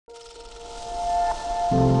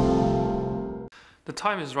The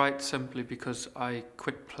time is right simply because I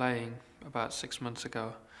quit playing about 6 months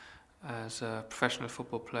ago as a professional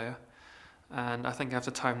football player. And I think I have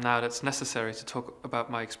the time now that's necessary to talk about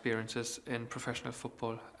my experiences in professional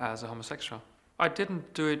football as a homosexual. I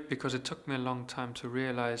didn't do it because it took me a long time to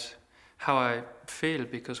realize how I feel,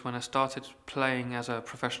 because when I started playing as a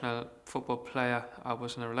professional football player, I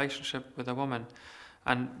was in a relationship with a woman,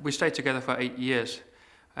 and we stayed together for 8 years.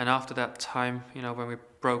 And after that time, when we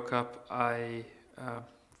broke up, I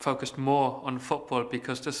focused more on football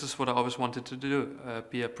because this is what I always wanted to do,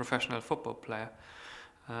 be a professional football player.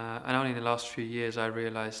 And only in the last few years I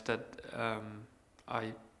realized that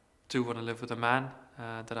I do want to live with a man,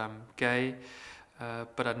 that I'm gay,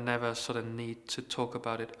 but I never sort of need to talk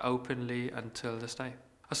about it openly until this day.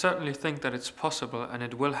 I certainly think that it's possible and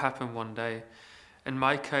it will happen one day. In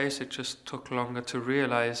my case, it just took longer to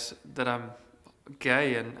realize that I'm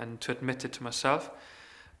gay and to admit it to myself.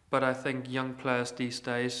 But I think young players these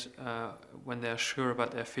days, when they're sure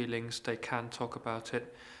about their feelings, they can talk about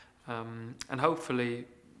it. And hopefully,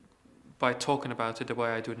 by talking about it the way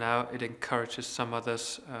I do now, it encourages some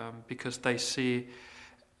others, because they see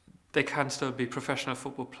they can still be professional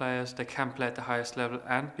football players, they can play at the highest level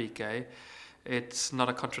and be gay. It's not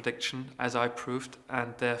a contradiction, as I proved,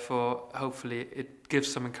 and therefore, hopefully, it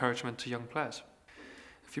gives some encouragement to young players.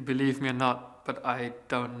 If you believe me or not, but I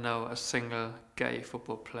don't know a single gay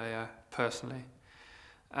football player personally.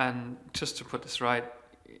 And just to put this right,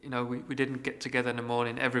 we didn't get together in the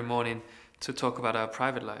morning, every morning, to talk about our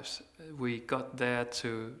private lives. We got there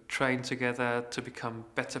to train together, to become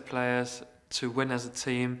better players, to win as a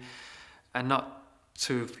team, and not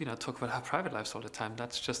to talk about our private lives all the time.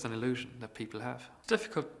 That's just an illusion that people have. It's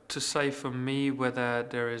difficult to say for me whether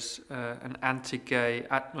there is an anti-gay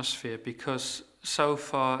atmosphere, because so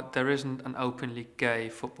far there isn't an openly gay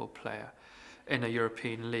football player in a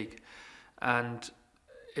European league. And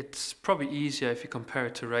it's probably easier if you compare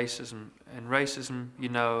it to racism. In racism,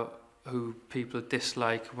 who people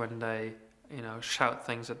dislike when they, shout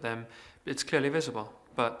things at them. It's clearly visible.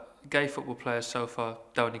 But gay football players so far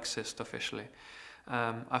don't exist officially.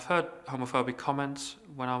 I've heard homophobic comments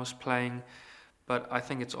when I was playing, but I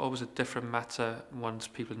think it's always a different matter once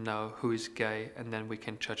people know who is gay, and then we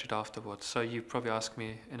can judge it afterwards. So you probably ask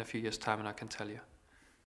me in a few years' time and I can tell you.